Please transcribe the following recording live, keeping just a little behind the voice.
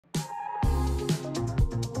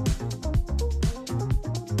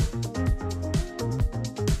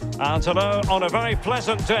And hello on a very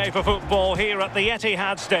pleasant day for football here at the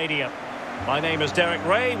Etihad Stadium. My name is Derek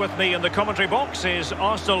Ray. With me in the commentary box is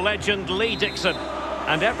Arsenal legend Lee Dixon.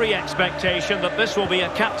 And every expectation that this will be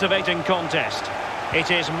a captivating contest.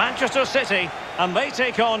 It is Manchester City and they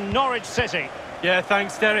take on Norwich City. Yeah,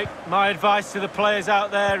 thanks, Derek. My advice to the players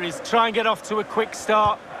out there is try and get off to a quick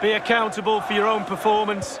start. Be accountable for your own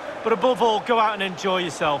performance. But above all, go out and enjoy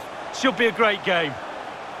yourself. Should be a great game.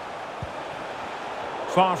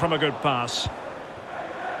 Far from a good pass.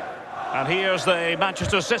 And here's the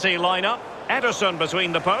Manchester City lineup. Ederson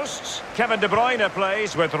between the posts. Kevin De Bruyne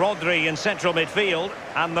plays with Rodri in central midfield.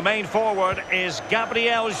 And the main forward is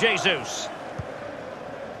Gabriel Jesus.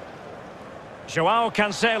 João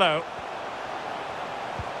Cancelo.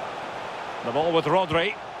 The ball with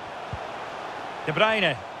Rodri. De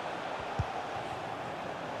Bruyne.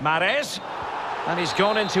 Mahrez. And he's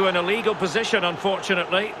gone into an illegal position,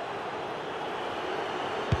 unfortunately.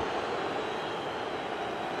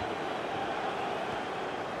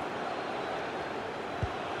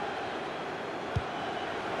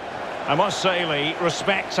 I must say, Lee,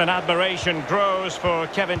 respect and admiration grows for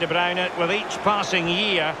Kevin De Bruyne with each passing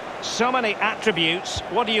year. So many attributes.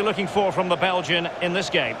 What are you looking for from the Belgian in this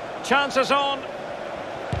game? Chances on,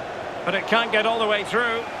 but it can't get all the way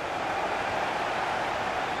through.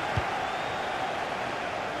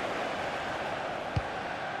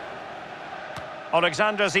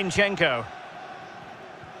 Alexander Zinchenko.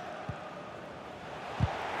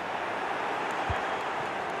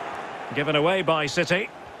 Given away by City.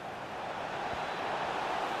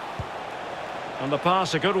 And the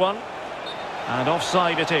pass, a good one. And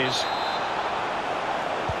offside it is.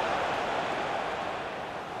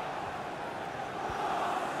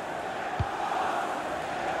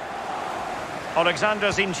 Alexander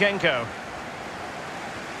Zinchenko.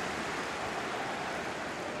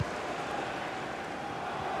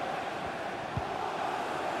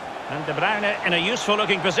 And De Bruyne in a useful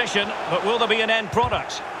looking position, but will there be an end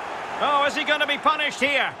product? Oh, is he going to be punished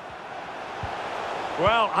here?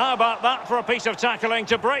 Well, how about that for a piece of tackling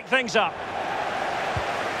to break things up?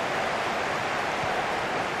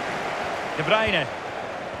 De Bruyne.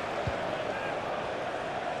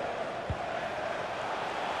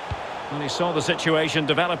 And he saw the situation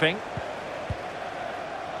developing.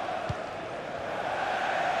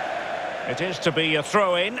 It is to be a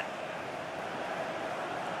throw-in.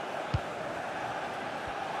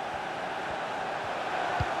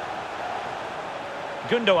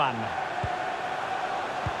 Gundogan.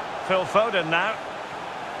 Phil Foden now.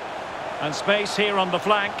 And space here on the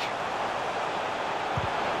flank.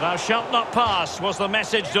 Thou shalt not pass was the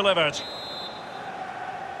message delivered.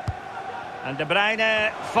 And De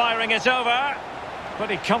Bruyne firing it over.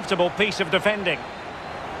 Pretty comfortable piece of defending.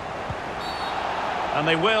 And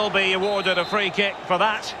they will be awarded a free kick for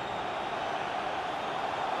that.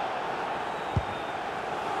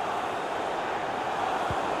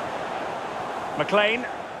 McLean.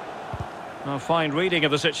 A fine reading of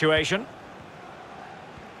the situation.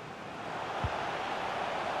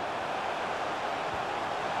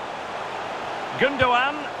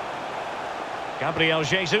 Gundogan. Gabriel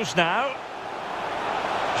Jesus now.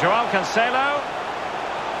 João Cancelo.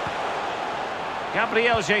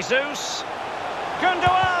 Gabriel Jesus.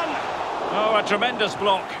 Gundogan! Oh, a tremendous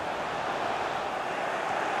block.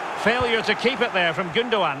 Failure to keep it there from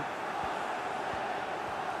Gundogan.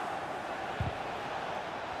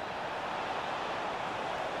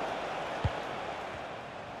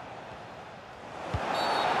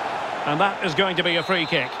 And that is going to be a free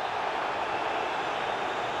kick.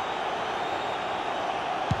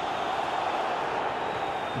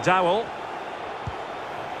 Dowell.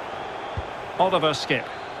 Oliver Skip.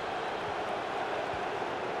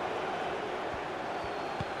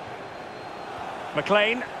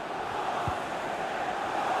 McLean.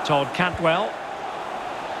 Todd Cantwell.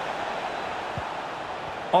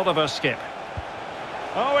 Oliver Skip.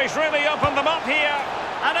 Oh, he's really opened them up here.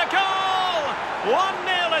 And a goal!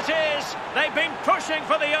 1-0 it is. They've been pushing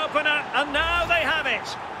for the opener, and now they have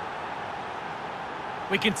it.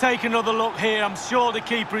 We can take another look here. I'm sure the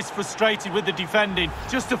keeper is frustrated with the defending.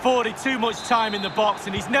 Just afforded too much time in the box,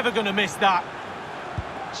 and he's never going to miss that.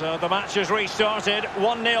 So the match has restarted.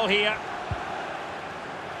 1-0 here.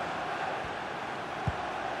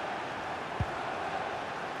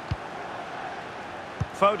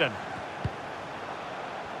 Foden.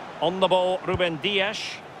 On the ball, Ruben Dias.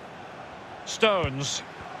 Stones.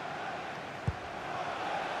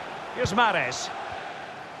 Here's Mahrez.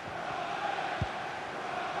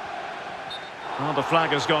 Oh, the flag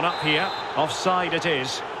has gone up here. Offside it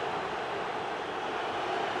is.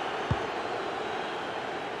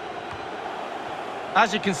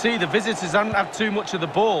 As you can see, the visitors haven't had too much of the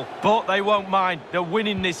ball, but they won't mind. They're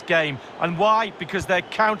winning this game. And why? Because their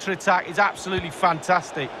counter-attack is absolutely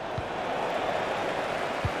fantastic.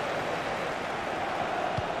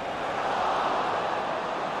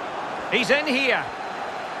 He's in here.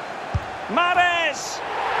 Mahrez!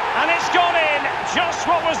 And it's gone in. Just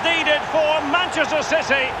what was needed for Manchester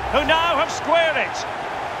City, who now have squared it.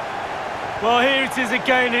 Well, here it is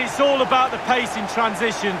again, and it's all about the pace in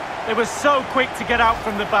transition. They were so quick to get out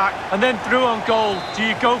from the back and then through on goal. Do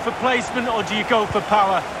you go for placement or do you go for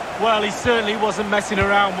power? Well, he certainly wasn't messing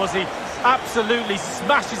around, was he? Absolutely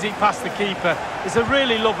smashes it past the keeper. It's a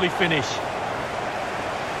really lovely finish.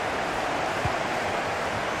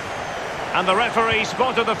 And the referee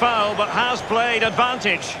spotted the foul, but has played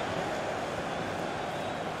advantage.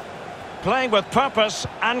 Playing with purpose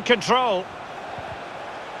and control.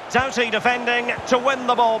 Doughty defending to win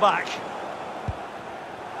the ball back.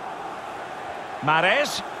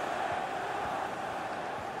 Mahrez.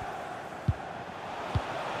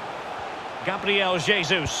 Gabriel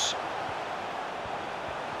Jesus.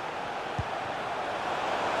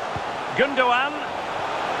 Gundogan.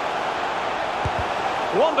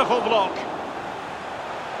 Wonderful block.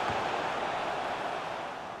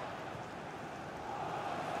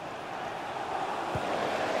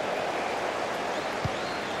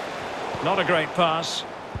 Not a great pass.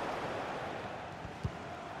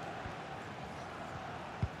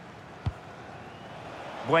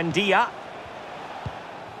 Buendia.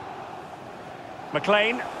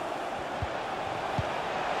 McLean.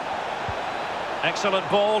 Excellent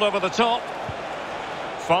ball over the top.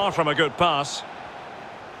 Far from a good pass.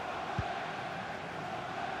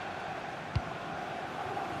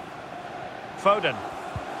 Foden.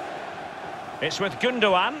 It's with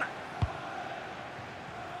Gundogan.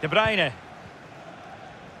 De Bruyne.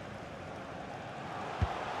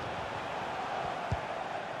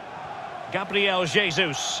 Gabriel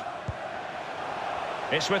Jesus.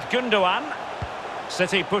 It's with Gundogan.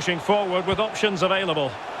 City pushing forward with options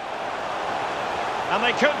available. And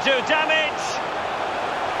they could do damage.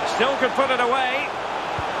 Still could put it away.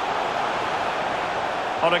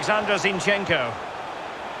 Alexander Zinchenko.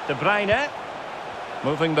 De Bruyne.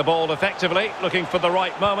 Moving the ball effectively, looking for the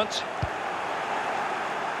right moment.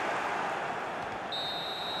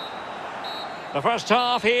 The first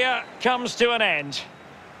half here comes to an end.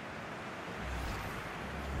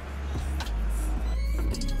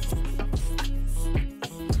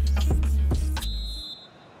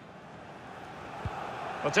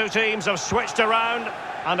 The two teams have switched around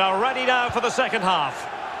and are ready now for the second half.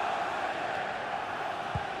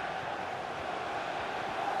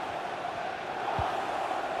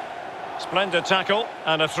 Splendid tackle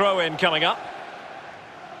and a throw-in coming up.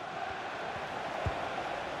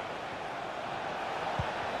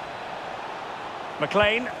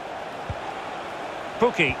 McLean.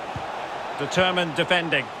 Pukki. Determined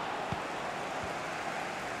defending.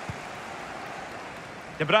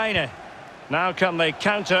 De Bruyne. Now can they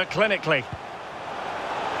counter clinically.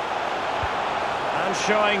 And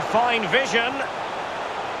showing fine vision.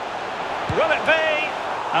 Will it be?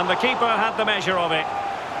 And the keeper had the measure of it.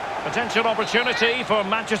 Potential opportunity for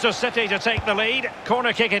Manchester City to take the lead.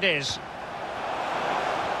 Corner kick it is.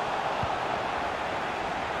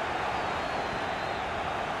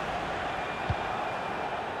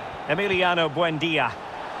 Emiliano Buendia.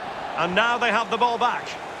 And now they have the ball back.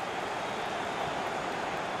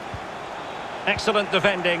 Excellent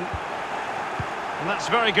defending. And that's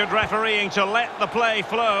very good refereeing to let the play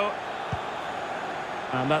flow.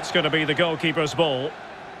 And that's going to be the goalkeeper's ball.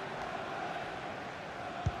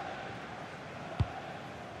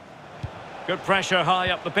 Good pressure high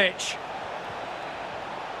up the pitch.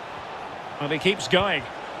 And he keeps going.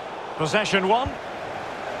 Possession one.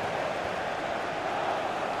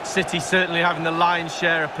 City certainly having the lion's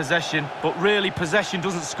share of possession, but really possession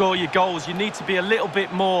doesn't score you goals. You need to be a little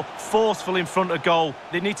bit more forceful in front of goal.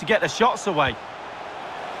 They need to get the shots away.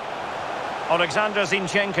 Alexander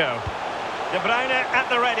Zinchenko. De Bruyne at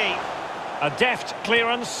the ready. A deft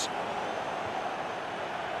clearance.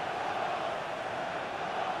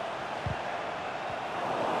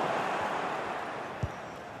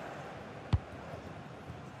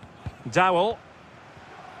 Dowell.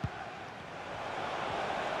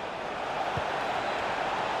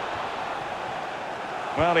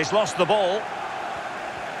 Well, he's lost the ball.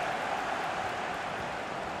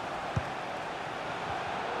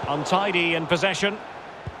 Untidy in possession.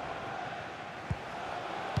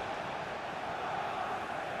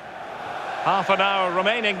 Half an hour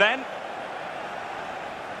remaining then.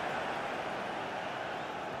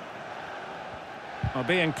 Well,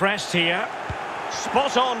 being pressed here.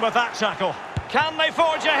 Spot on with that tackle. Can they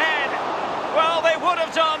forge ahead? Well, they would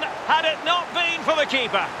have done had it not been for the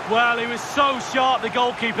keeper. Well, he was so sharp, the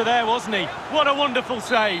goalkeeper there, wasn't he? What a wonderful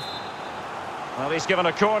save. Well, he's given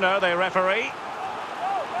a corner, the referee.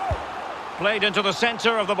 Played into the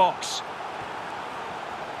centre of the box.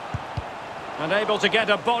 And able to get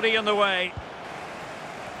a body in the way.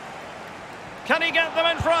 Can he get them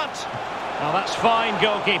in front? Now that's fine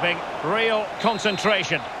goalkeeping. Real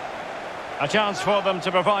concentration. A chance for them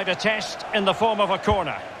to provide a test in the form of a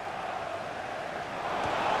corner.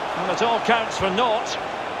 And it all counts for naught.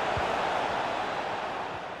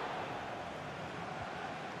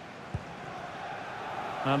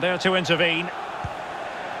 And there to intervene.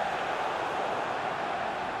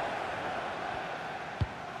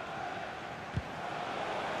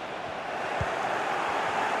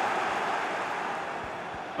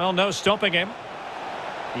 Well, no stopping him.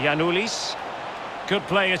 Giannoulis could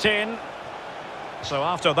play it in. So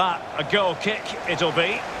after that, a goal kick it'll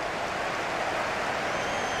be.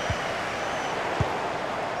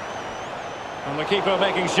 And the keeper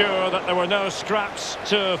making sure that there were no scraps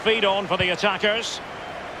to feed on for the attackers.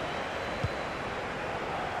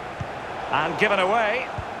 And given away.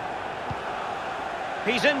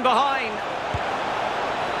 He's in behind.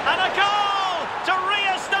 And a goal to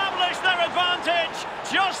re-establish their advantage.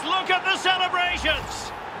 Just look at the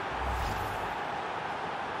celebrations.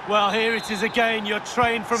 Well, here it is again. You're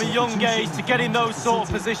trained from a young age to get in those sort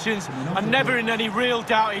of positions, and never in any real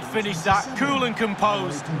doubt he'd finish that. Cool and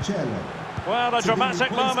composed. Well, a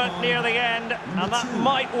dramatic moment near the end, and that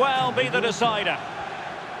might well be the decider.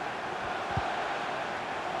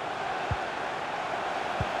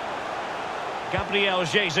 Gabriel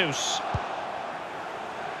Jesus.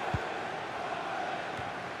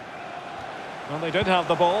 Well, they did have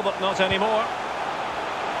the ball, but not anymore.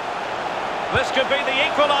 This could be the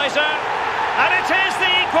equaliser, and it is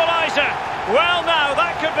the equaliser. Well, now,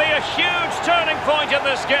 that could be a huge turning point in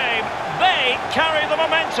this game. They carry the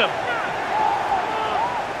momentum.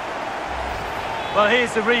 Well,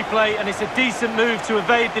 here's the replay, and it's a decent move to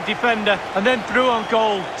evade the defender, and then through on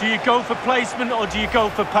goal. Do you go for placement, or do you go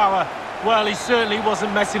for power? Well, he certainly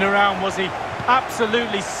wasn't messing around, was he?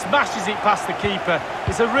 Absolutely smashes it past the keeper.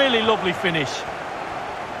 It's a really lovely finish.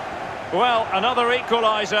 Well, another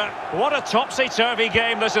equaliser. What a topsy-turvy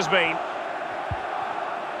game this has been.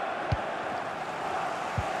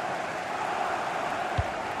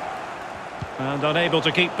 And unable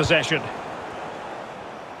to keep possession.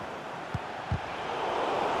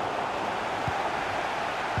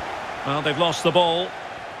 Well, they've lost the ball.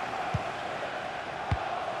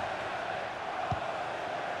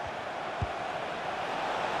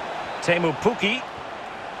 Pukki.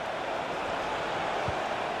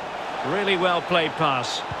 Really well played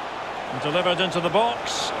pass. And delivered into the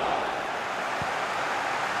box.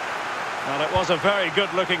 Well, it was a very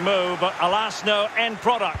good-looking move, but alas, no end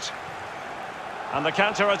product. And the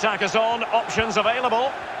counter-attack is on. Options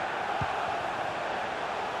available.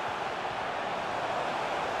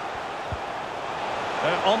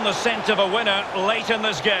 They're on the scent of a winner late in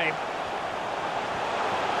this game.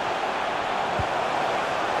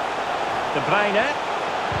 Bruyne.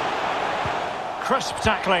 Crisp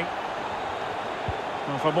tackling.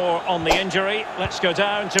 Well, for more on the injury, let's go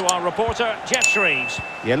down to our reporter, Jeff Shreves.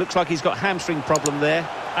 Yeah, looks like he's got a hamstring problem there.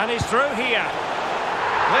 And he's through here.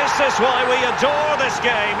 This is why we adore this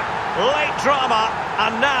game. Late drama,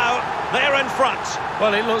 and now they're in front.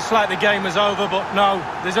 Well, it looks like the game is over, but no,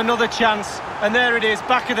 there's another chance. And there it is,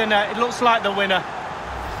 back of the net. It looks like the winner.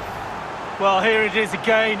 Well, here it is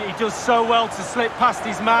again. He does so well to slip past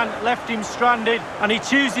his man, left him stranded, and he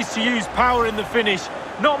chooses to use power in the finish.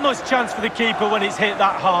 Not much chance for the keeper when it's hit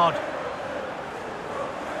that hard.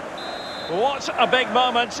 What a big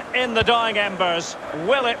moment in the dying embers.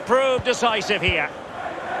 Will it prove decisive here?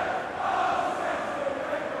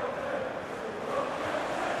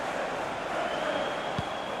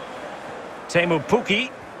 Pukki.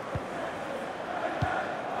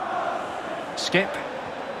 Skip.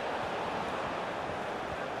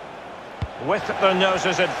 With their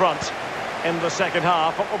noses in front in the second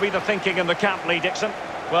half. What will be the thinking in the camp, Lee Dixon?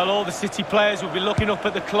 Well, all the City players will be looking up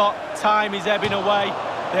at the clock. Time is ebbing away.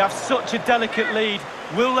 They have such a delicate lead.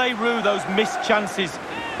 Will they rue those missed chances?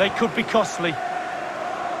 They could be costly.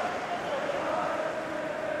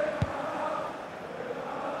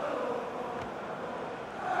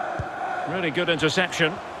 Really good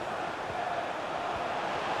interception.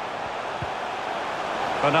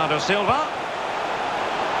 Bernardo Silva.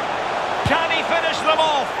 Can he finish them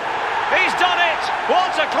off? He's done it!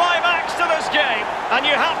 What a climax to this game! And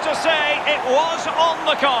you have to say, it was on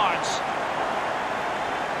the cards.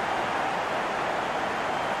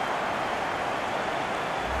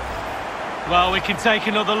 Well, we can take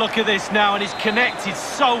another look at this now, and he's connected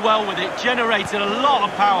so well with it, generated a lot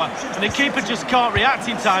of power, and the keeper just can't react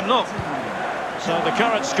in time, look. So the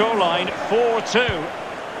current scoreline,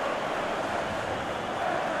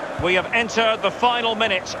 4-2. We have entered the final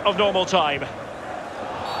minute of normal time.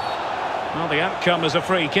 Well, the outcome is a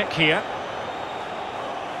free kick here.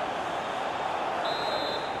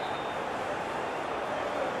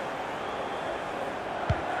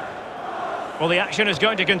 Well, the action is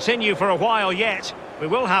going to continue for a while yet. We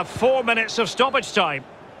will have 4 minutes of stoppage time.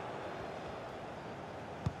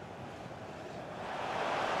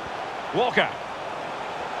 Walker.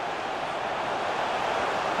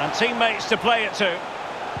 And teammates to play it to.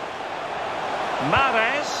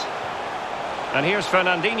 Mahrez. And here's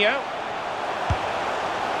Fernandinho.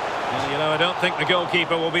 Well, you know, I don't think the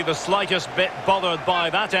goalkeeper will be the slightest bit bothered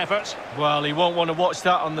by that effort. Well, he won't want to watch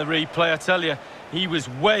that on the replay, I tell you. He was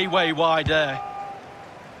way wide there.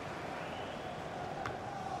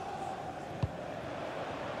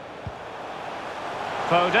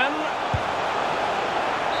 Foden.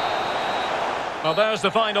 Well, there's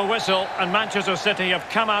the final whistle, and Manchester City have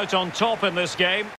come out on top in this game.